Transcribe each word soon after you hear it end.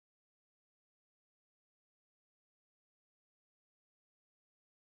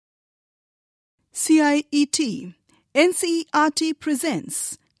CIET NCERT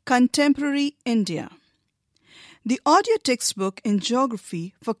presents Contemporary India. The audio textbook in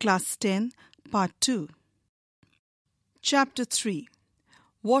Geography for Class 10, Part 2. Chapter 3.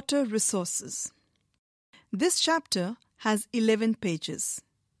 Water Resources. This chapter has 11 pages.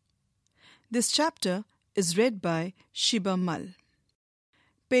 This chapter is read by Shiba Mal.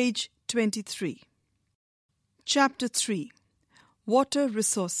 Page 23. Chapter 3. Water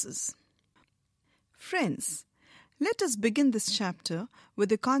Resources. Friends, let us begin this chapter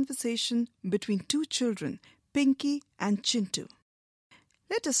with a conversation between two children, Pinky and Chintu.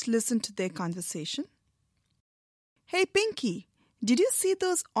 Let us listen to their conversation. Hey Pinky, did you see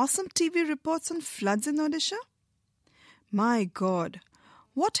those awesome TV reports on floods in Odisha? My God,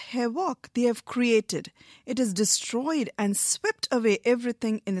 what havoc they have created. It has destroyed and swept away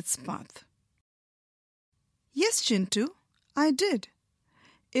everything in its path. Yes, Chintu, I did.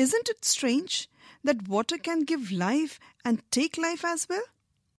 Isn't it strange that water can give life and take life as well?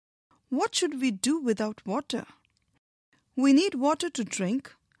 What should we do without water? We need water to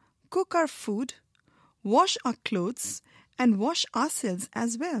drink, cook our food, wash our clothes, and wash ourselves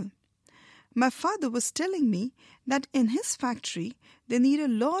as well. My father was telling me that in his factory they need a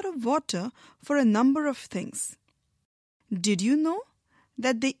lot of water for a number of things. Did you know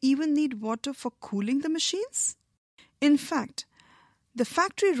that they even need water for cooling the machines? In fact, the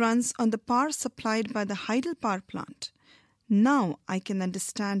factory runs on the power supplied by the Hydel power plant. Now I can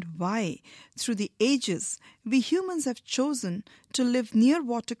understand why, through the ages, we humans have chosen to live near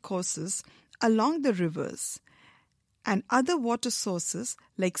watercourses along the rivers and other water sources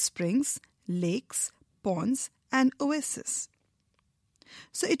like springs, lakes, ponds, and oases.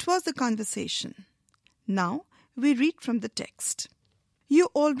 So it was the conversation. Now we read from the text. You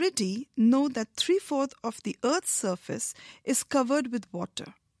already know that 3/4 of the Earth's surface is covered with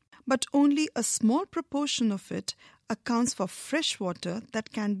water, but only a small proportion of it accounts for fresh water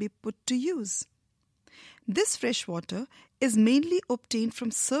that can be put to use. This fresh water is mainly obtained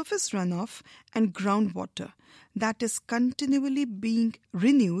from surface runoff and groundwater that is continually being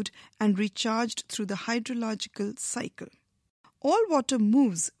renewed and recharged through the hydrological cycle. All water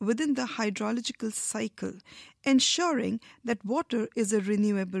moves within the hydrological cycle, ensuring that water is a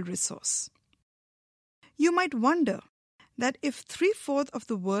renewable resource. You might wonder that if 3/4 of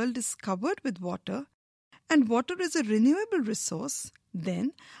the world is covered with water and water is a renewable resource,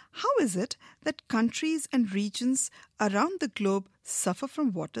 then how is it that countries and regions around the globe suffer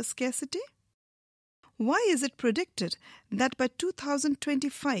from water scarcity? Why is it predicted that by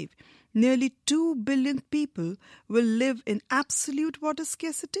 2025, nearly 2 billion people will live in absolute water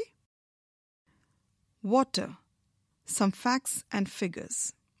scarcity? Water. Some facts and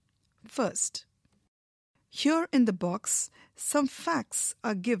figures. First, here in the box, some facts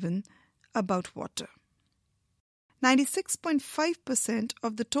are given about water. 96.5%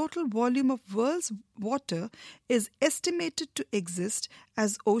 of the total volume of world's water is estimated to exist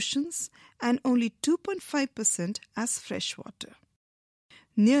as oceans and only 2.5% as fresh water.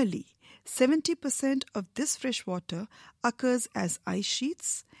 Nearly 70% of this fresh water occurs as ice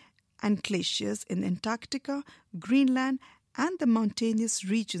sheets and glaciers in Antarctica, Greenland, and the mountainous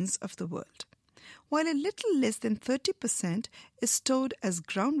regions of the world, while a little less than 30% is stored as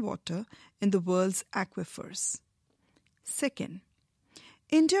groundwater in the world's aquifers. Second,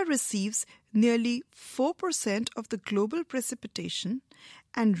 India receives nearly 4% of the global precipitation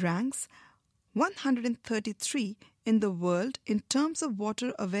and ranks 133 in the world in terms of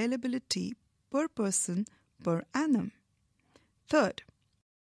water availability per person per annum. Third,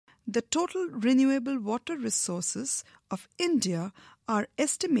 the total renewable water resources of India are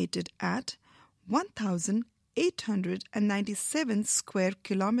estimated at 1,897 square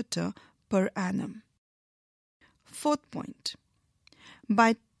kilometre per annum. Fourth point.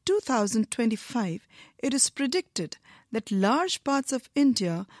 By 2025, it is predicted that large parts of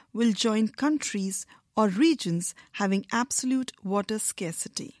India will join countries or regions having absolute water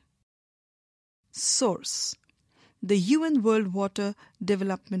scarcity. Source: the UN World Water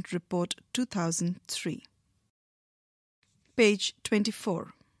Development Report 2003. Page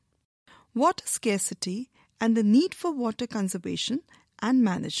 24. Water scarcity and the need for water conservation and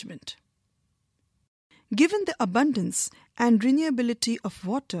management. Given the abundance and renewability of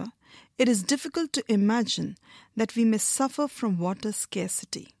water, it is difficult to imagine that we may suffer from water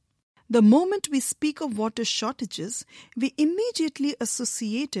scarcity. The moment we speak of water shortages, we immediately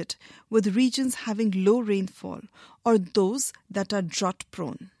associate it with regions having low rainfall or those that are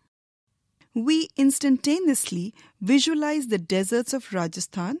drought-prone. We instantaneously visualize the deserts of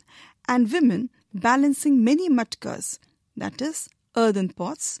Rajasthan and women balancing many matkas, that is, earthen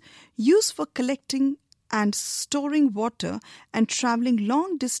pots used for collecting and storing water and traveling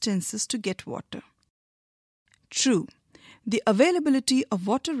long distances to get water. True, the availability of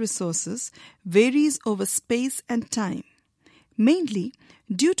water resources varies over space and time, mainly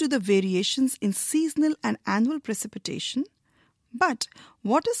due to the variations in seasonal and annual precipitation, but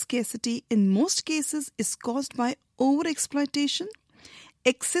water scarcity in most cases is caused by overexploitation,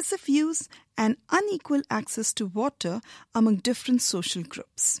 excessive use, and unequal access to water among different social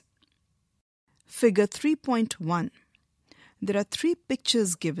groups. Figure 3.1. There are 3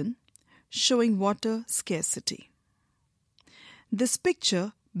 pictures given showing water scarcity. This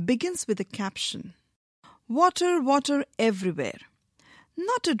picture begins with a caption, "Water, water everywhere,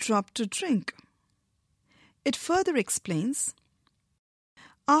 not a drop to drink." It further explains,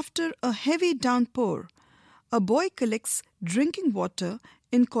 after a heavy downpour, a boy collects drinking water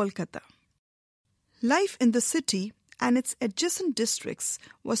in Kolkata. Life in the city and its adjacent districts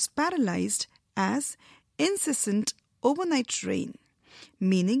was paralyzed as incessant overnight rain,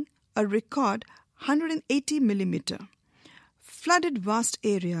 meaning a record 180 mm, flooded vast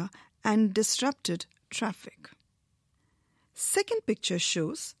area and disrupted traffic. Second picture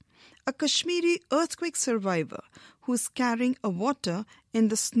shows a Kashmiri earthquake survivor who is carrying a water in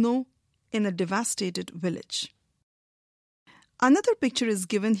the snow in a devastated village. Another picture is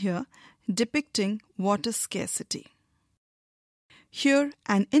given here depicting water scarcity. Here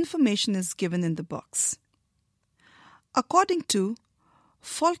an information is given in the box. According to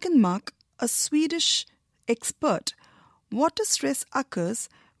Falkenmark, a Swedish expert, water stress occurs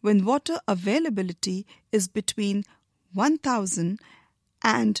when water availability is between 1,000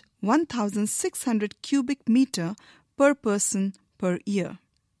 and 1,600 cubic meter per person per year.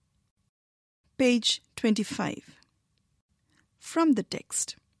 Page 25. From the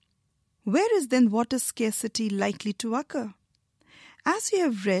text. Where is then water scarcity likely to occur? As you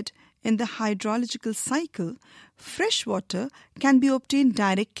have read in the hydrological cycle, fresh water can be obtained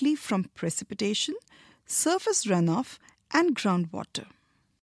directly from precipitation, surface runoff, and groundwater.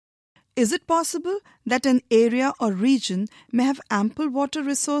 Is it possible that an area or region may have ample water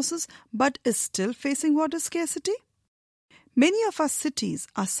resources but is still facing water scarcity? Many of our cities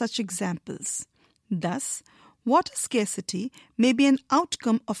are such examples. Thus, water scarcity may be an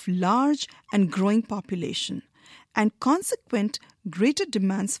outcome of large and growing population and consequent greater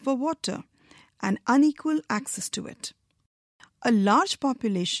demands for water and unequal access to it. A large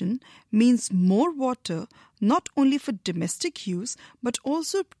population means more water not only for domestic use but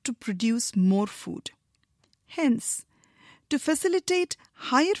also to produce more food. Hence, to facilitate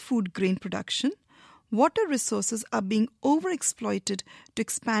higher food grain production, water resources are being overexploited to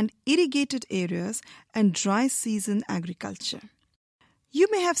expand irrigated areas and dry season agriculture. You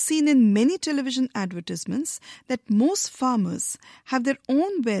may have seen in many television advertisements that most farmers have their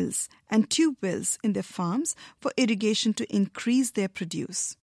own wells and tube wells in their farms for irrigation to increase their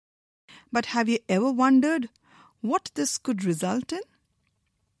produce. But have you ever wondered what this could result in?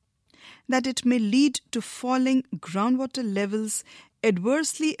 That it may lead to falling groundwater levels,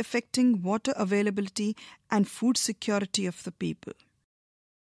 adversely affecting water availability and food security of the people.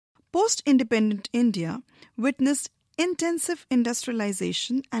 Post-independent India witnessed intensive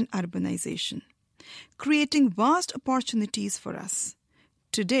industrialization and urbanization, creating vast opportunities for us.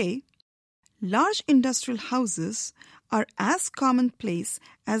 Today, large industrial houses are as commonplace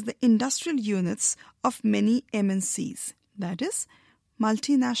as the industrial units of many MNCs, that is,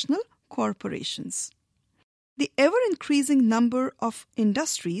 multinational corporations. The ever-increasing number of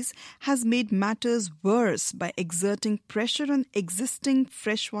industries has made matters worse by exerting pressure on existing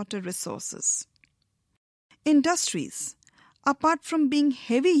freshwater resources. Industries, apart from being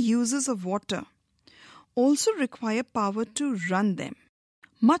heavy users of water, also require power to run them.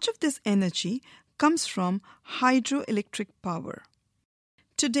 Much of this energy comes from hydroelectric power.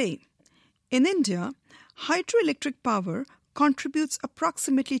 Today, in India, hydroelectric power contributes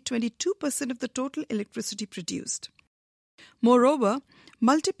approximately 22% of the total electricity produced. Moreover,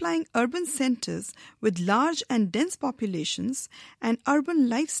 multiplying urban centers with large and dense populations and urban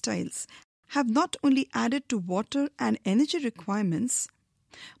lifestyles have not only added to water and energy requirements,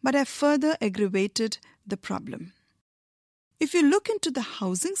 but have further aggravated the problem. If you look into the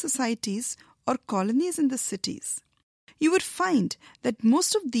housing societies or colonies in the cities, you would find that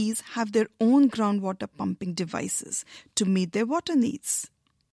most of these have their own groundwater pumping devices to meet their water needs.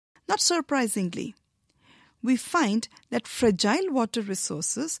 Not surprisingly, we find that fragile water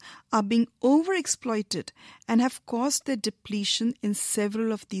resources are being overexploited and have caused their depletion in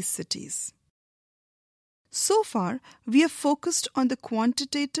several of these cities. So far, we have focused on the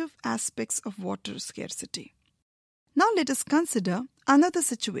quantitative aspects of water scarcity. Now let us consider another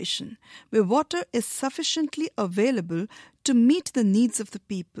situation where water is sufficiently available to meet the needs of the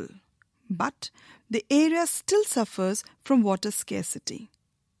people, but the area still suffers from water scarcity.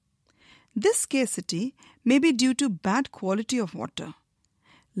 This scarcity may be due to bad quality of water.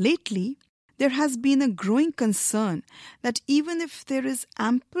 Lately, there has been a growing concern that even if there is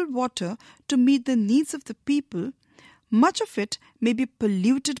ample water to meet the needs of the people, much of it may be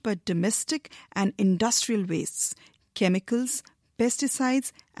polluted by domestic and industrial wastes, chemicals,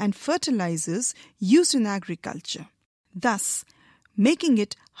 pesticides, and fertilizers used in agriculture, thus making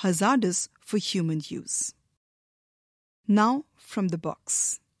it hazardous for human use. Now from the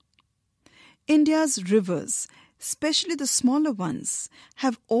box. India's rivers, especially the smaller ones,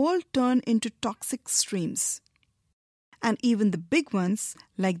 have all turned into toxic streams. And even the big ones,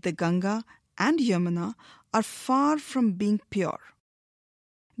 like the Ganga and Yamuna, are far from being pure.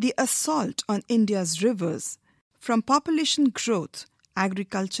 The assault on India's rivers, from population growth,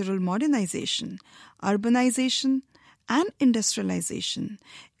 agricultural modernization, urbanization, and industrialization,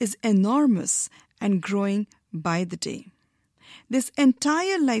 is enormous and growing by the day. This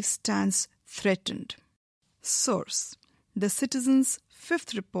entire life stands threatened. Source: The Citizen's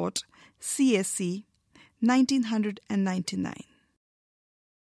Fifth Report, CSE, 1999.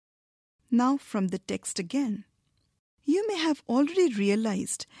 Now from the text again. You may have already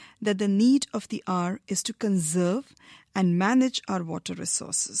realized that the need of the hour is to conserve and manage our water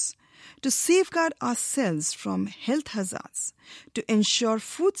resources, to safeguard ourselves from health hazards, to ensure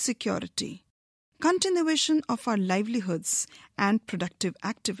food security, continuation of our livelihoods and productive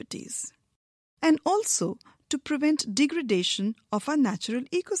activities, and also to prevent degradation of our natural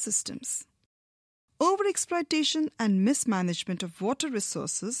ecosystems. Overexploitation and mismanagement of water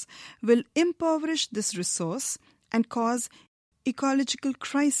resources will impoverish this resource and cause ecological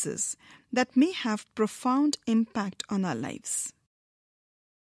crises that may have profound impact on our lives.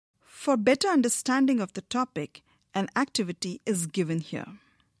 For better understanding of the topic, an activity is given here.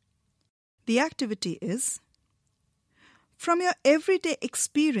 The activity is: from your everyday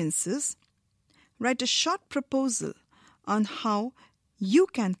experiences, write a short proposal on how you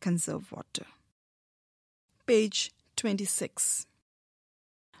can conserve water. Page 26.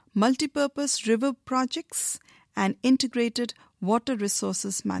 Multipurpose river projects and integrated water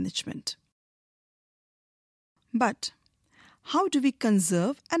resources management. But how do we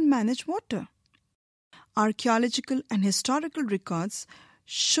conserve and manage water? Archaeological and historical records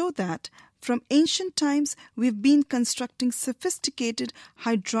show that from ancient times we've been constructing sophisticated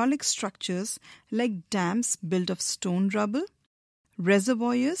hydraulic structures like dams built of stone rubble,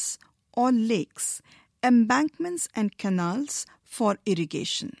 reservoirs or lakes, embankments and canals for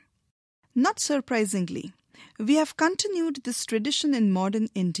irrigation. Not surprisingly, we have continued this tradition in modern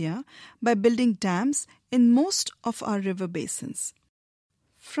India by building dams in most of our river basins.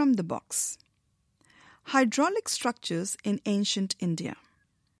 From the box. Hydraulic structures in ancient India.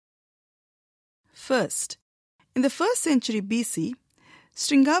 First, in the 1st century BC,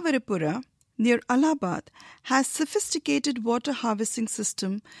 Sringavaripura near Allahabad has sophisticated water harvesting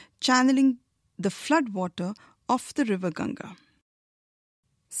system channeling the flood water of the river Ganga.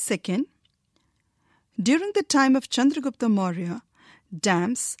 Second, during the time of Chandragupta Maurya,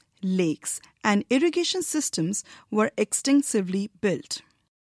 dams, lakes, and irrigation systems were extensively built.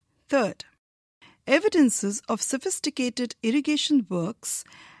 Third, evidences of sophisticated irrigation works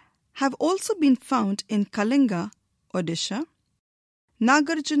have also been found in Kalinga, Odisha,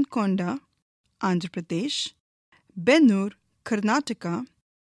 Nagarjunakonda, Andhra Pradesh, Bennur, Karnataka,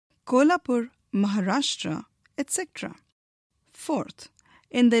 Kolhapur, Maharashtra, etc. Fourth,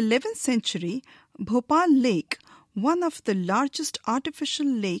 in the 11th century, Bhopal Lake, one of the largest artificial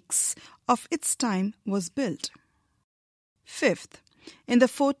lakes of its time, was built. Fifth, in the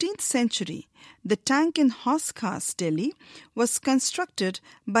 14th century, the tank in Hauz-Khas, Delhi, was constructed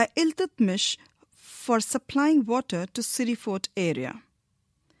by Iltutmish for supplying water to Siri Fort area.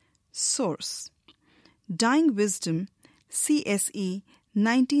 Source: Dying Wisdom, CSE,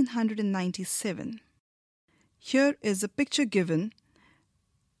 1997. Here is a picture given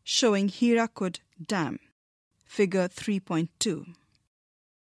showing Hirakud Dam, figure 3.2.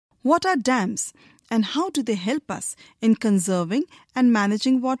 What are dams and how do they help us in conserving and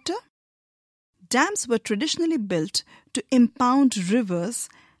managing water? Dams were traditionally built to impound rivers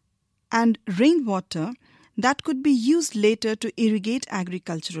and rainwater that could be used later to irrigate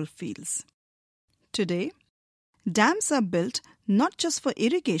agricultural fields. Today, dams are built not just for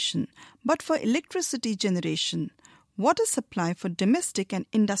irrigation but for electricity generation, water supply for domestic and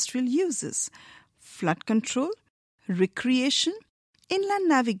industrial uses, flood control, recreation, inland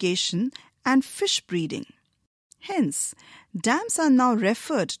navigation, and fish breeding. Hence, dams are now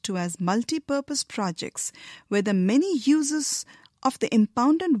referred to as multi-purpose projects where the many uses of the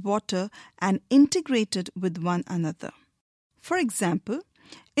impounded water are integrated with one another. For example,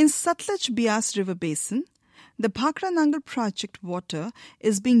 in Sutlej-Beas River Basin, the Bhakra Nangal project water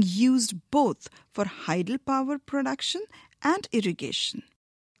is being used both for hydel power production and irrigation.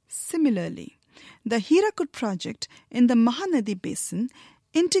 Similarly, the Hirakud project in the Mahanadi Basin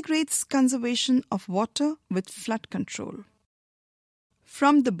integrates conservation of water with flood control.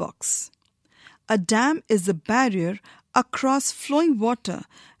 From the box. A dam is a barrier across flowing water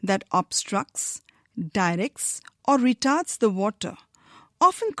that obstructs, directs, or retards the water,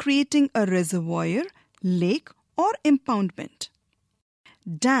 often creating a reservoir, lake, or impoundment.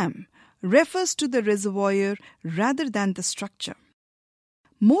 Dam refers to the reservoir rather than the structure.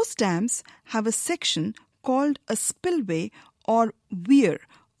 Most dams have a section called a spillway or weir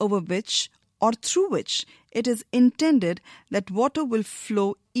over which or through which it is intended that water will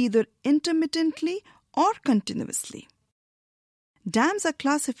flow either intermittently or continuously. Dams are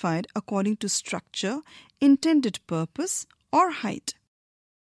classified according to structure, intended purpose, or height.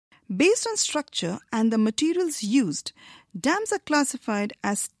 Based on structure and the materials used, dams are classified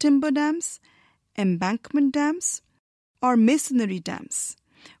as timber dams, embankment dams, or masonry dams,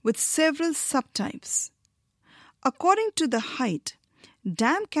 with several subtypes. According to the height,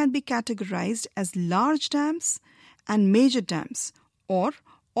 dam can be categorized as large dams and major dams, or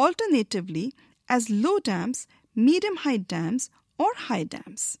alternatively as low dams, medium-height dams, or high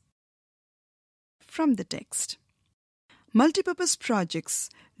dams. From the text. Multipurpose projects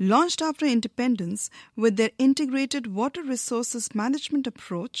launched after independence with their integrated water resources management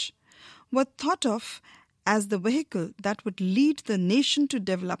approach were thought of as the vehicle that would lead the nation to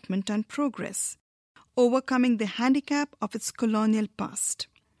development and progress, overcoming the handicap of its colonial past.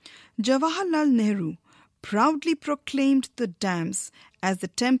 Jawaharlal Nehru proudly proclaimed the dams as the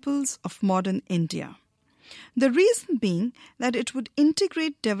temples of modern India. The reason being that it would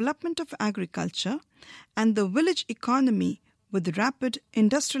integrate development of agriculture and the village economy with rapid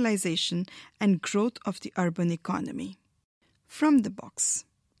industrialization and growth of the urban economy. From the box.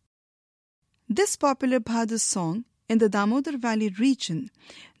 This popular Bhadur song in the Damodar Valley region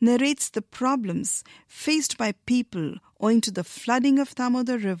narrates the problems faced by people owing to the flooding of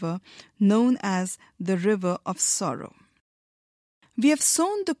Damodar River, known as the River of Sorrow. We have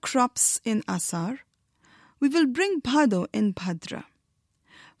sown the crops in Asar. We will bring Bhado in Bhadra.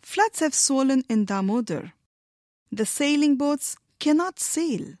 Floods have swollen in Damodar. The sailing boats cannot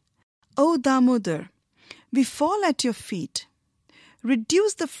sail. O Damodar, we fall at your feet.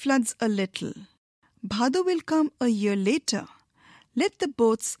 Reduce the floods a little. Bhado will come a year later. Let the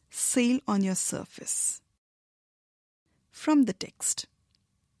boats sail on your surface. From the text.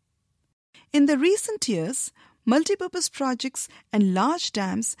 In the recent years, multipurpose projects and large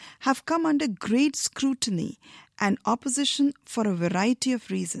dams have come under great scrutiny and opposition for a variety of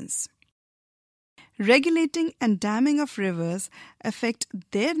reasons. Regulating and damming of rivers affect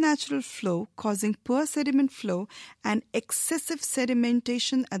their natural flow, causing poor sediment flow and excessive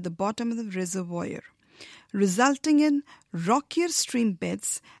sedimentation at the bottom of the reservoir, resulting in rockier stream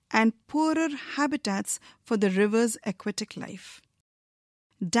beds and poorer habitats for the river's aquatic life.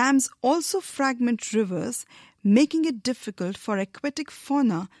 Dams also fragment rivers, making it difficult for aquatic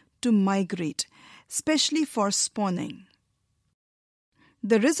fauna to migrate, especially for spawning.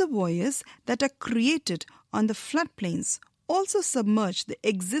 The reservoirs that are created on the floodplains also submerge the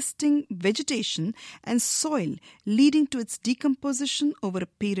existing vegetation and soil, leading to its decomposition over a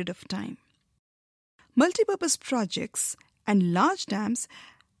period of time. Multipurpose projects and large dams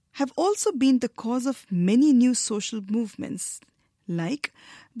have also been the cause of many new social movements, like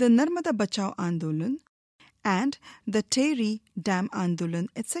the Narmada Bachao Andolan and the Tehri Dam Andolan,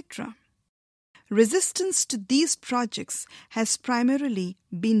 etc. Resistance to these projects has primarily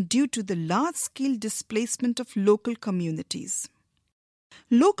been due to the large-scale displacement of local communities.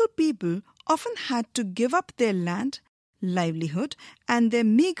 Local people often had to give up their land, livelihood, and their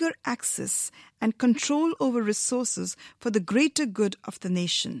meager access and control over resources for the greater good of the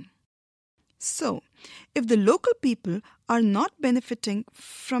nation. So, if the local people are not benefiting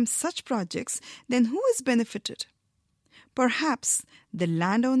from such projects, then who is benefited? Perhaps the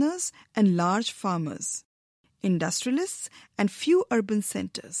landowners and large farmers, industrialists and few urban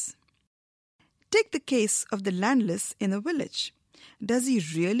centers. Take the case of the landless in a village. Does he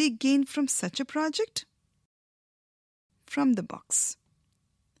really gain from such a project? From the box.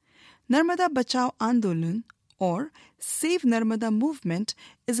 Narmada Bachao Andolan or Save Narmada movement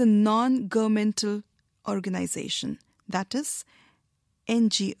is a non-governmental organization, that is,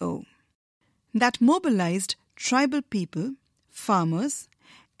 NGO, that mobilized tribal people, farmers,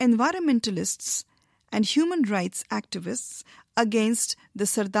 environmentalists, and human rights activists against the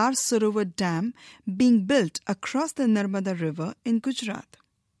Sardar Sarovar Dam being built across the Narmada River in Gujarat.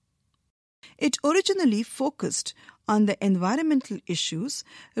 It originally focused on the environmental issues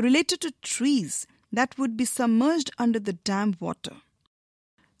related to trees that would be submerged under the dam water.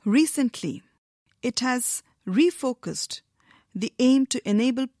 Recently, it has refocused the aim to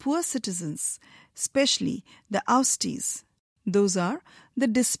enable poor citizens, especially the ousties, those are the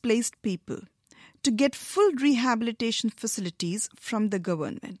displaced people, to get full rehabilitation facilities from the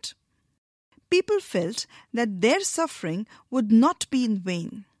government. People felt that their suffering would not be in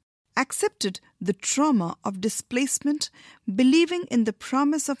vain, accepted the trauma of displacement, believing in the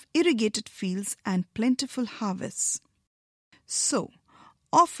promise of irrigated fields and plentiful harvests. So,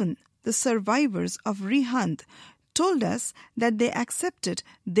 often the survivors of Rihand told us that they accepted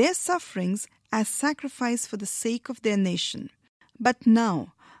their sufferings as sacrifice for the sake of their nation. But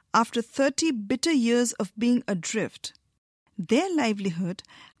now, after 30 bitter years of being adrift, their livelihood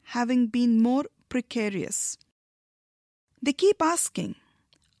having been more precarious, they keep asking,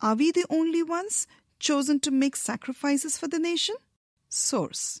 are we the only ones chosen to make sacrifices for the nation?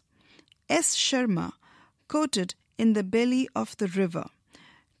 Source: S. Sharma, quoted in The Belly of the River,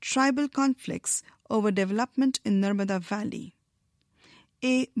 Tribal Conflicts over Development in Narmada Valley.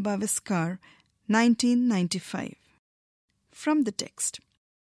 A. Bhaviskar, 1995. From the text.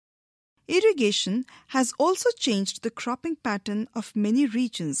 Irrigation has also changed the cropping pattern of many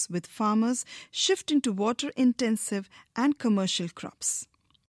regions, with farmers shifting to water-intensive and commercial crops.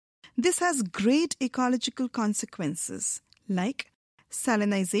 This has great ecological consequences, like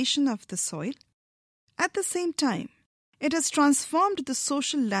salinization of the soil. At the same time, it has transformed the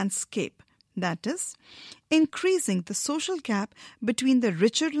social landscape, that is, increasing the social gap between the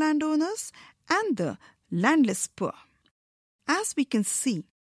richer landowners and the landless poor. As we can see,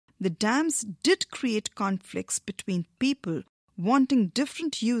 the dams did create conflicts between people wanting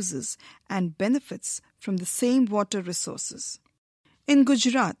different uses and benefits from the same water resources. In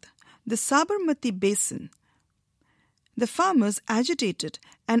Gujarat, the Sabarmati Basin, the farmers agitated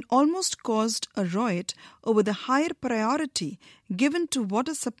and almost caused a riot over the higher priority given to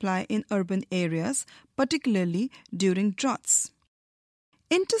water supply in urban areas, particularly during droughts.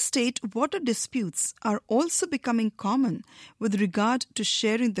 Interstate water disputes are also becoming common with regard to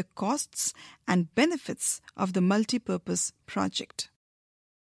sharing the costs and benefits of the multipurpose project.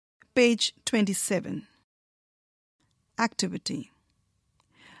 Page 27. Activity.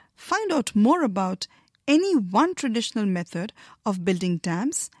 Find out more about any one traditional method of building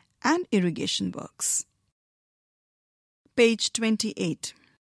dams and irrigation works. Page 28.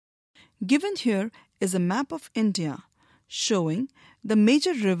 Given here is a map of India showing the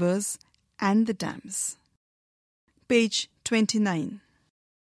major rivers and the dams. Page 29.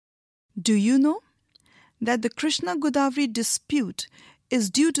 Do you know that the Krishna-Godavari dispute is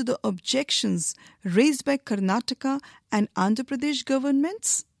due to the objections raised by Karnataka and Andhra Pradesh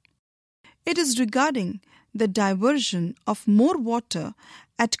governments? It is regarding the diversion of more water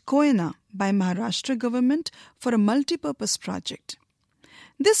at Koyana by Maharashtra government for a multipurpose project.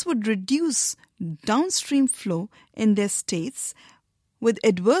 This would reduce downstream flow in their states with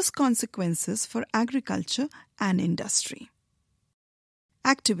adverse consequences for agriculture and industry.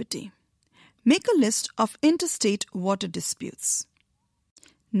 Activity. Make a list of interstate water disputes.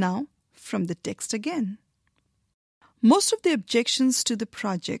 Now, from the text again. Most of the objections to the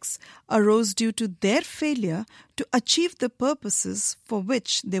projects arose due to their failure to achieve the purposes for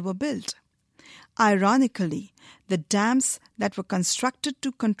which they were built. Ironically, the dams that were constructed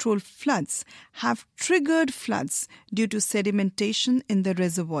to control floods have triggered floods due to sedimentation in the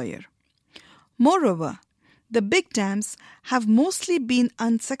reservoir. Moreover, the big dams have mostly been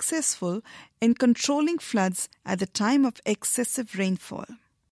unsuccessful in controlling floods at the time of excessive rainfall.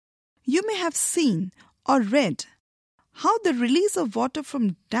 You may have seen or read how the release of water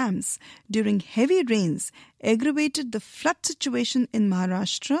from dams during heavy rains aggravated the flood situation in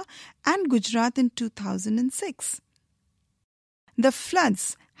Maharashtra and Gujarat in 2006. The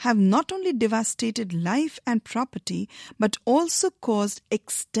floods have not only devastated life and property but also caused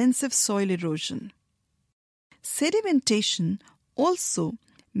extensive soil erosion. Sedimentation also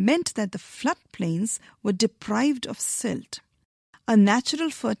meant that the floodplains were deprived of silt, a natural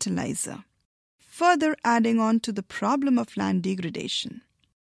fertilizer, further adding on to the problem of land degradation.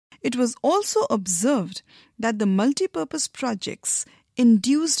 It was also observed that the multipurpose projects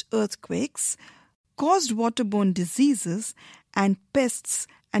induced earthquakes, caused waterborne diseases, and pests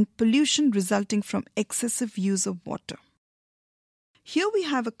and pollution resulting from excessive use of water. Here we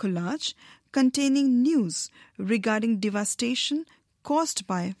have a collage containing news regarding devastation caused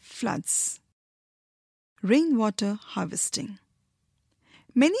by floods. Rainwater harvesting.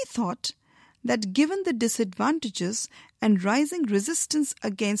 Many thought that given the disadvantages and rising resistance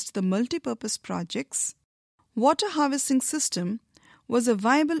against the multipurpose projects, water harvesting system was a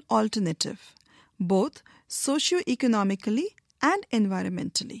viable alternative, both socio-economically and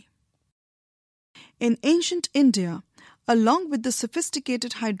environmentally. In ancient India, along with the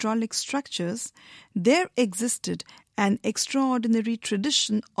sophisticated hydraulic structures, there existed an extraordinary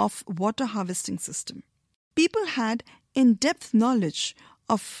tradition of water harvesting system. People had in-depth knowledge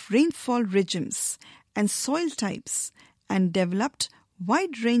of rainfall regimes and soil types and developed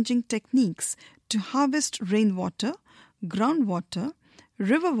wide-ranging techniques to harvest rainwater, groundwater,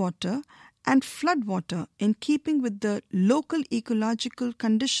 river water, and flood water in keeping with the local ecological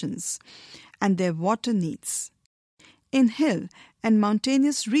conditions and their water needs. In hill and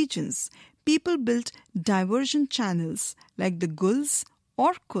mountainous regions, people built diversion channels like the Guls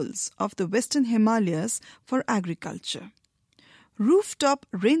or Kuls of the Western Himalayas for agriculture. Rooftop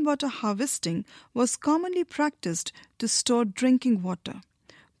rainwater harvesting was commonly practiced to store drinking water,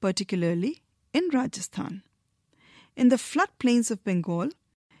 particularly in Rajasthan. In the floodplains of Bengal,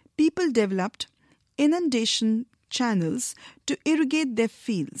 people developed inundation channels to irrigate their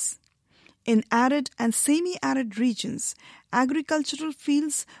fields. In arid and semi-arid regions, agricultural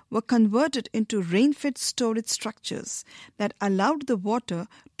fields were converted into rain-fed storage structures that allowed the water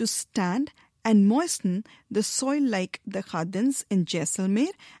to stand and moisten the soil like the khadans in Jaisalmer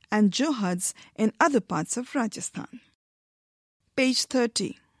and johads in other parts of Rajasthan. Page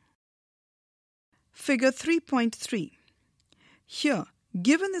 30. Figure 3.3. Here,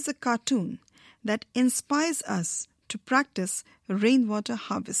 given is a cartoon that inspires us to practice rainwater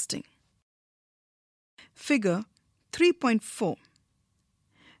harvesting. Figure 3.4.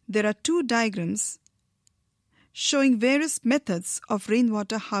 There are two diagrams showing various methods of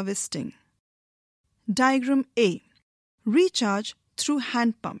rainwater harvesting. Diagram A. Recharge through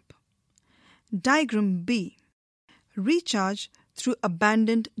hand pump. Diagram B. Recharge through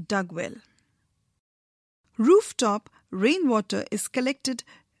abandoned dug well. Rooftop rainwater is collected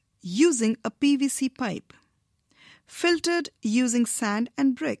using a PVC pipe, filtered using sand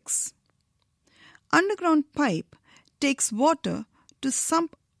and bricks. Underground pipe takes water to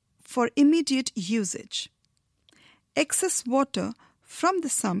sump for immediate usage. Excess water from the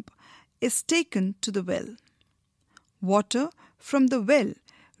sump is taken to the well. Water from the well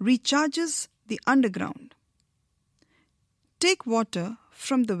recharges the underground. Take water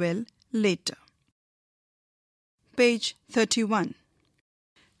from the well later. Page 31.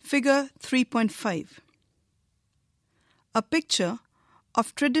 Figure 3.5. A picture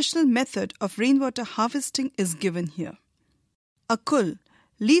of traditional method of rainwater harvesting is given here. A kul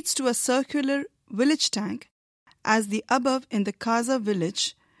leads to a circular village tank as the above in the Kaza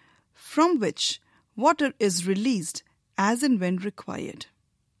village, from which water is released as and when required.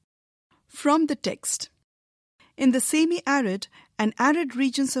 From the text. In the semi-arid and arid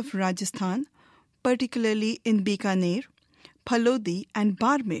regions of Rajasthan, particularly in Bikaner, Phalodi and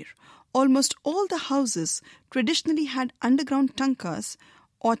Barmer, almost all the houses traditionally had underground tankas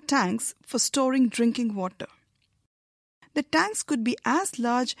or tanks for storing drinking water. The tanks could be as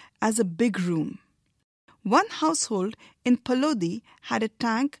large as a big room. One household in Phalodi had a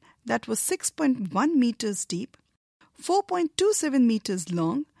tank that was 6.1 meters deep, 4.27 meters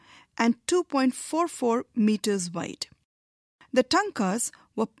long, and 2.44 meters wide. The tankas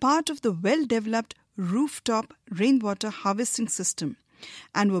were part of the well-developed rooftop rainwater harvesting system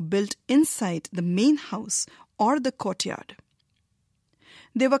and were built inside the main house or the courtyard.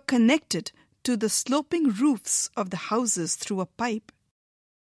 They were connected to the sloping roofs of the houses through a pipe.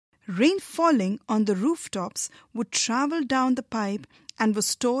 Rain falling on the rooftops would travel down the pipe and was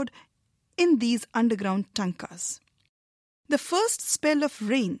stored in these underground tankas. The first spell of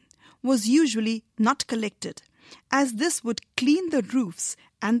rain was usually not collected, as this would clean the roofs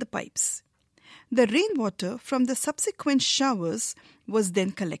and the pipes. The rainwater from the subsequent showers was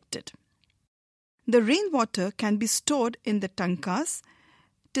then collected. The rainwater can be stored in the tankas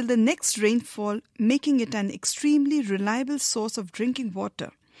till the next rainfall, making it an extremely reliable source of drinking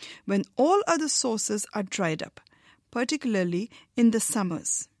water when all other sources are dried up, particularly in the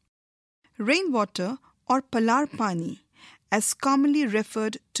summers. Rainwater, or palar pani, as commonly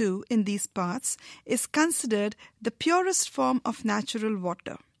referred to in these parts, is considered the purest form of natural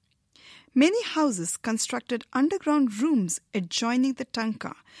water. Many houses constructed underground rooms adjoining the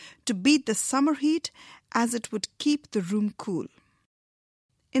tanka to beat the summer heat, as it would keep the room cool.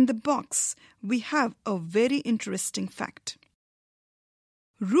 In the box, we have a very interesting fact.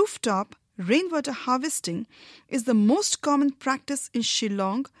 rooftop rainwater harvesting is the most common practice in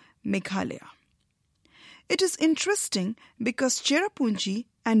Shillong, Meghalaya. It is interesting because Cherrapunji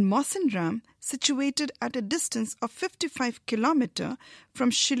and Mawsynram, situated at a distance of 55 km from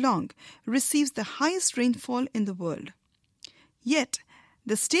Shillong, receives the highest rainfall in the world. Yet,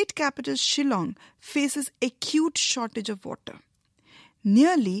 the state capital Shillong faces acute shortage of water.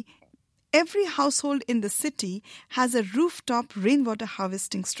 Nearly every household in the city has a rooftop rainwater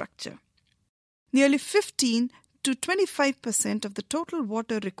harvesting structure. Nearly 15 to 25% of the total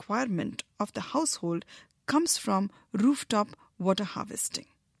water requirement of the household comes from rooftop water harvesting.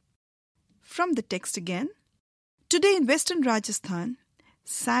 From the text again, today in Western Rajasthan,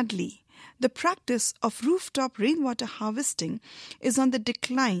 sadly, the practice of rooftop rainwater harvesting is on the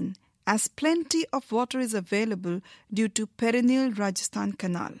decline as plenty of water is available due to perennial Rajasthan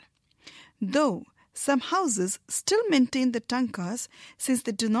Canal. Though some houses still maintain the tankas since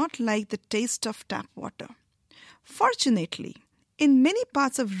they do not like the taste of tap water. Fortunately, in many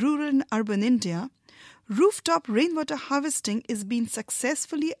parts of rural and urban India, rooftop rainwater harvesting is being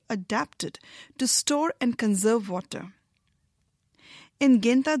successfully adapted to store and conserve water. In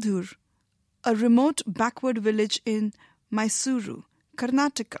Gentadur, a remote backward village in Mysuru,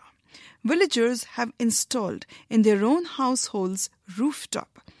 Karnataka, villagers have installed in their own households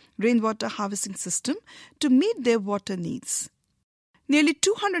rooftop rainwater harvesting system to meet their water needs. Nearly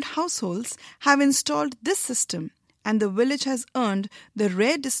 200 households have installed this system, and the village has earned the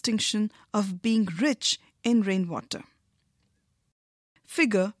rare distinction of being rich in rainwater.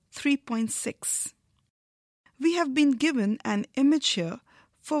 Figure 3.6. We have been given an image here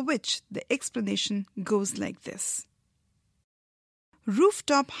for which the explanation goes like this.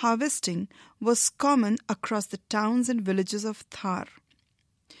 Rooftop harvesting was common across the towns and villages of Thar.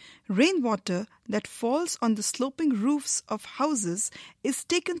 Rainwater that falls on the sloping roofs of houses is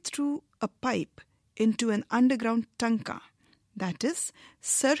taken through a pipe into an underground tanka, that is,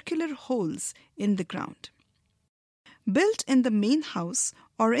 circular holes in the ground. Built in the main house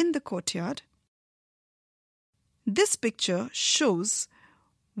or in the courtyard, this picture shows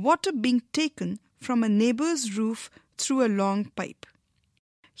water being taken from a neighbor's roof through a long pipe.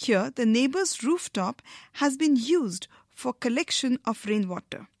 Here, the neighbor's rooftop has been used for collection of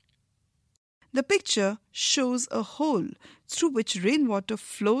rainwater. The picture shows a hole through which rainwater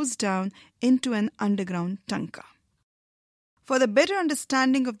flows down into an underground tanka. For the better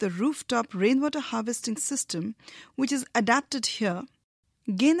understanding of the rooftop rainwater harvesting system, which is adapted here,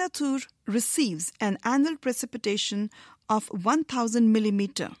 Gentadur receives an annual precipitation of 1000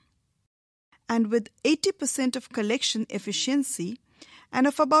 mm, and with 80% of collection efficiency and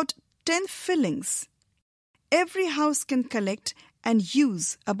of about 10 fillings, every house can collect and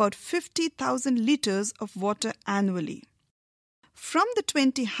use about 50,000 liters of water annually. From the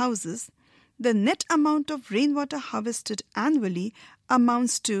 20 houses, the net amount of rainwater harvested annually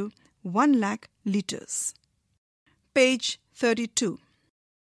amounts to 1 lakh liters. Page 32.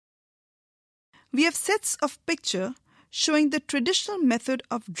 We have sets of picture showing the traditional method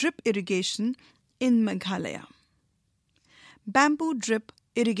of drip irrigation in Meghalaya. Bamboo drip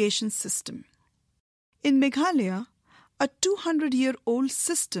irrigation system. In Meghalaya, a 200-year-old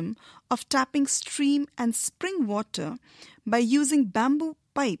system of tapping stream and spring water by using bamboo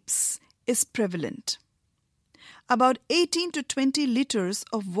pipes is prevalent. About 18 to 20 liters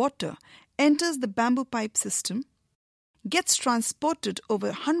of water enters the bamboo pipe system, gets transported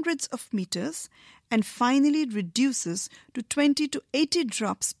over hundreds of meters, and finally reduces to 20 to 80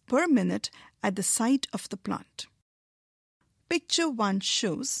 drops per minute at the site of the plant. Picture 1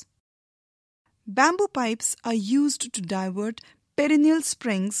 shows bamboo pipes are used to divert perennial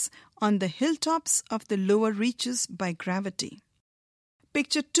springs on the hilltops of the lower reaches by gravity.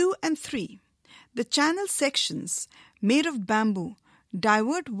 Picture 2 and 3. The channel sections made of bamboo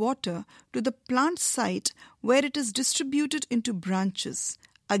divert water to the plant site where it is distributed into branches,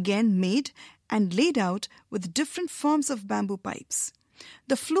 again made and laid out with different forms of bamboo pipes.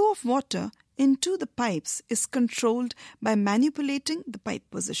 The flow of water into the pipes is controlled by manipulating the pipe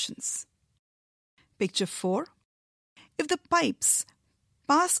positions. Picture 4. If the pipes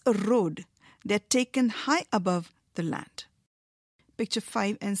pass a road, they are taken high above the land. Picture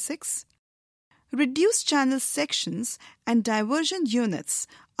 5 and 6. Reduced channel sections and diversion units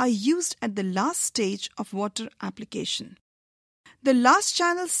are used at the last stage of water application. The last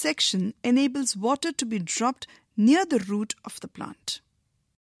channel section enables water to be dropped near the root of the plant.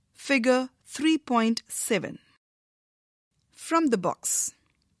 Figure 3.7. From the box.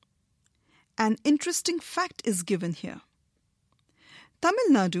 An interesting fact is given here. Tamil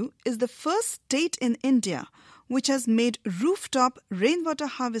Nadu is the first state in India which has made rooftop rainwater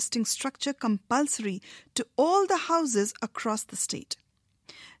harvesting structure compulsory to all the houses across the state.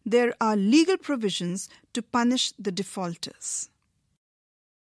 There are legal provisions to punish the defaulters.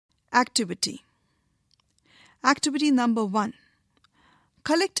 Activity. Activity number 1.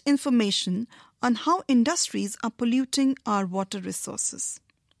 Collect information on how industries are polluting our water resources.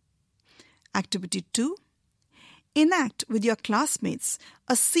 Activity 2. Enact with your classmates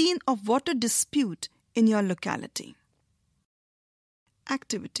a scene of water dispute in your locality.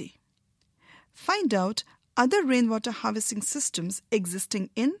 Activity. Find out other rainwater harvesting systems existing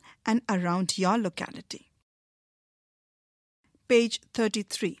in and around your locality. Page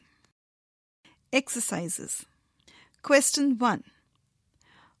 33. Exercises. Question 1.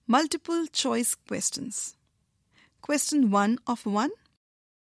 Multiple choice questions. Question 1 of 1.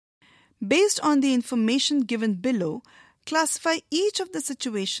 Based on the information given below, classify each of the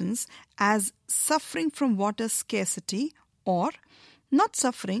situations as suffering from water scarcity or not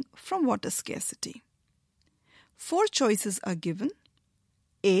suffering from water scarcity. 4 choices are given.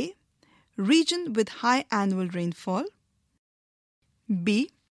 A. Region with high annual rainfall.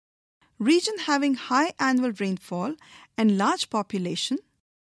 B. Region having high annual rainfall and large population.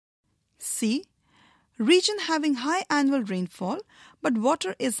 C. Region having high annual rainfall but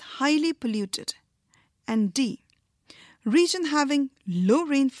water is highly polluted. And D. Region having low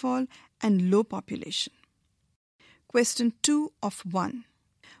rainfall and low population. Question 2 of 1.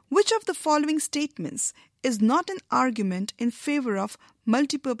 Which of the following statements is not an argument in favor of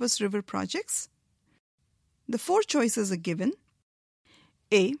multipurpose river projects? The 4 choices are given.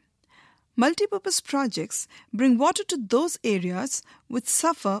 A. Multipurpose projects bring water to those areas which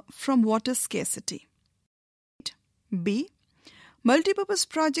suffer from water scarcity. B. Multipurpose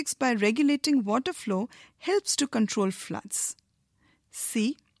projects by regulating water flow helps to control floods.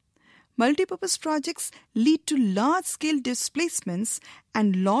 C. Multipurpose projects lead to large-scale displacements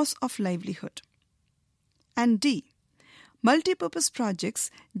and loss of livelihood. And D. Multipurpose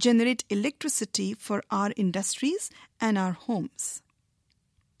projects generate electricity for our industries and our homes.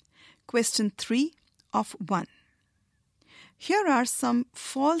 Question 3 of 1. Here are some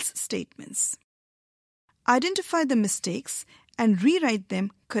false statements. Identify the mistakes and rewrite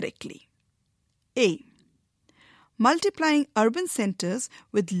them correctly. A. Multiplying urban centers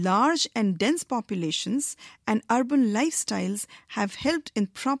with large and dense populations and urban lifestyles have helped in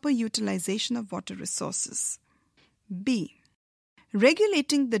proper utilization of water resources. B.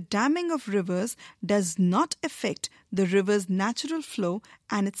 Regulating the damming of rivers does not affect the river's natural flow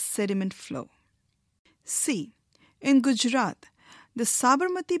and its sediment flow. C. In Gujarat, the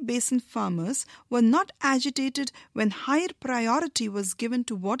Sabarmati Basin farmers were not agitated when higher priority was given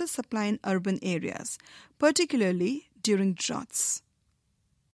to water supply in urban areas, particularly during droughts.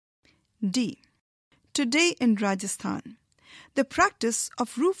 D. Today in Rajasthan, the practice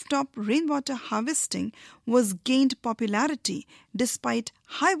of rooftop rainwater harvesting was gained popularity despite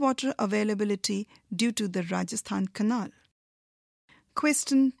high water availability due to the Rajasthan Canal.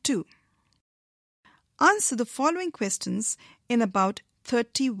 Question 2. Answer the following questions in about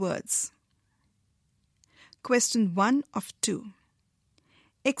 30 words. Question 1 of 2.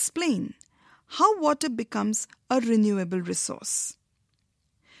 Explain how water becomes a renewable resource.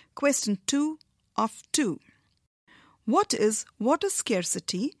 Question 2 of 2. What is water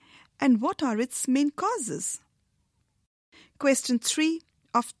scarcity and what are its main causes? Question 3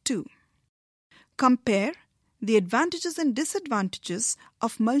 of 2. Compare the advantages and disadvantages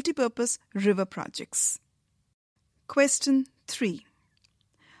of multipurpose river projects. Question 3.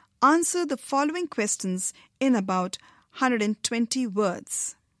 Answer the following questions in about 120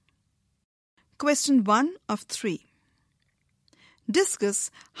 words. Question 1 of 3. Discuss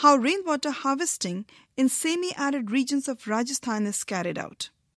how rainwater harvesting in semi-arid regions of Rajasthan is carried out.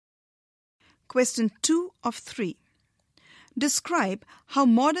 Question 2 of 3. Describe how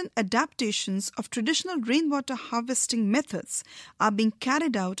modern adaptations of traditional rainwater harvesting methods are being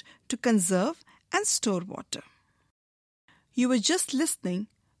carried out to conserve and store water. You were just listening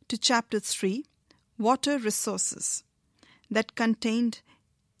to Chapter 3, Water Resources, that contained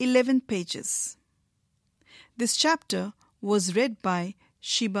 11 pages. This chapter was read by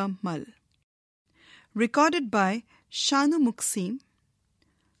Shiba Mal. Recorded by Shanu Muksim.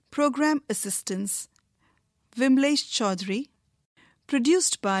 Program Assistance Vimlesh Chaudhary.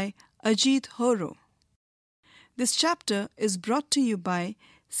 Produced by Ajit Horo. This chapter is brought to you by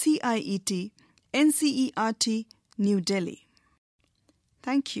CIET NCERT New Delhi.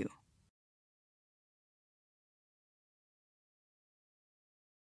 Thank you.